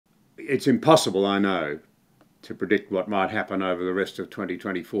it's impossible, I know, to predict what might happen over the rest of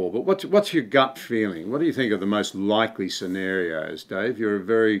 2024. But what's your gut feeling? What do you think are the most likely scenarios, Dave? You're a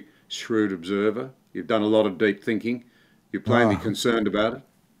very shrewd observer. You've done a lot of deep thinking. You're plainly concerned about it.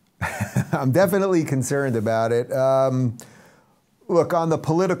 I'm definitely concerned about it. Look, on the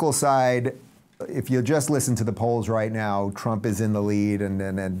political side, if you just listen to the polls right now, Trump is in the lead,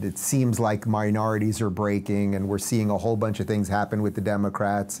 and it seems like minorities are breaking, and we're seeing a whole bunch of things happen with the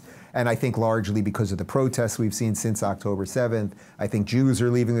Democrats. And I think largely because of the protests we've seen since October 7th. I think Jews are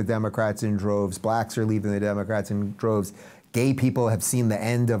leaving the Democrats in droves, blacks are leaving the Democrats in droves, gay people have seen the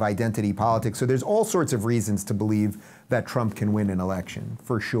end of identity politics. So there's all sorts of reasons to believe that Trump can win an election,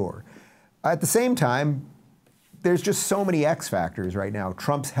 for sure. At the same time, there's just so many X factors right now.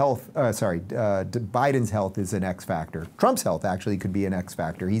 Biden's health is an X factor. Trump's health actually could be an X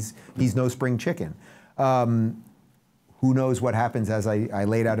factor. He's no spring chicken. Who knows what happens, as I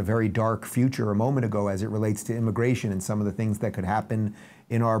laid out a very dark future a moment ago as it relates to immigration and some of the things that could happen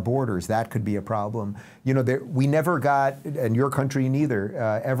in our borders. That could be a problem. You know, we never got, and your country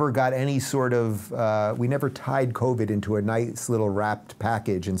neither, ever got any sort of, we never tied COVID into a nice little wrapped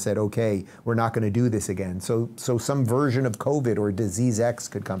package and said, okay, we're not going to do this again. So some version of COVID or disease X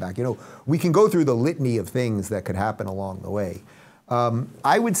could come back. You know, we can go through the litany of things that could happen along the way.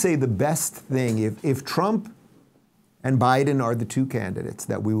 I would say the best thing, if Trump and Biden are the two candidates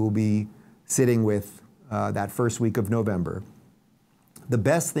that we will be sitting with that first week of November, the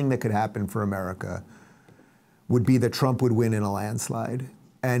best thing that could happen for America would be that Trump would win in a landslide.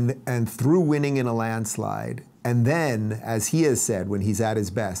 And through winning in a landslide, and then, as he has said when he's at his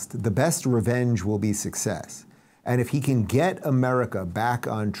best, the best revenge will be success. And if he can get America back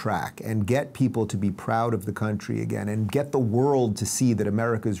on track and get people to be proud of the country again and get the world to see that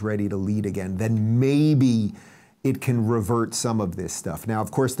America is ready to lead again, then maybe it can revert some of this stuff. Now, of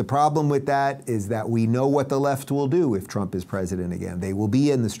course, the problem with that is that we know what the left will do if Trump is president again. They will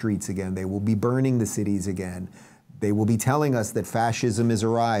be in the streets again. They will be burning the cities again. They will be telling us that fascism has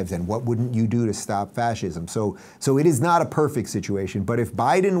arrived and what wouldn't you do to stop fascism? So it is not a perfect situation. But if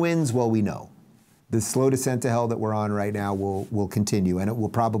Biden wins, well, we know. The slow descent to hell that we're on right now will continue, and it will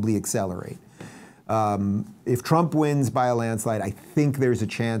probably accelerate. If Trump wins by a landslide, I think there's a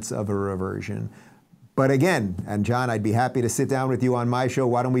chance of a reversion. But again, and John, I'd be happy to sit down with you on my show.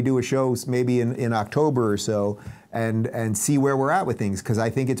 Why don't we do a show maybe in October or so and see where we're at with things? Because I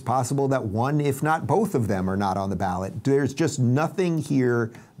think it's possible that one, if not both of them, are not on the ballot. There's just nothing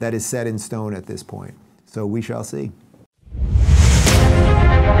here that is set in stone at this point. So we shall see.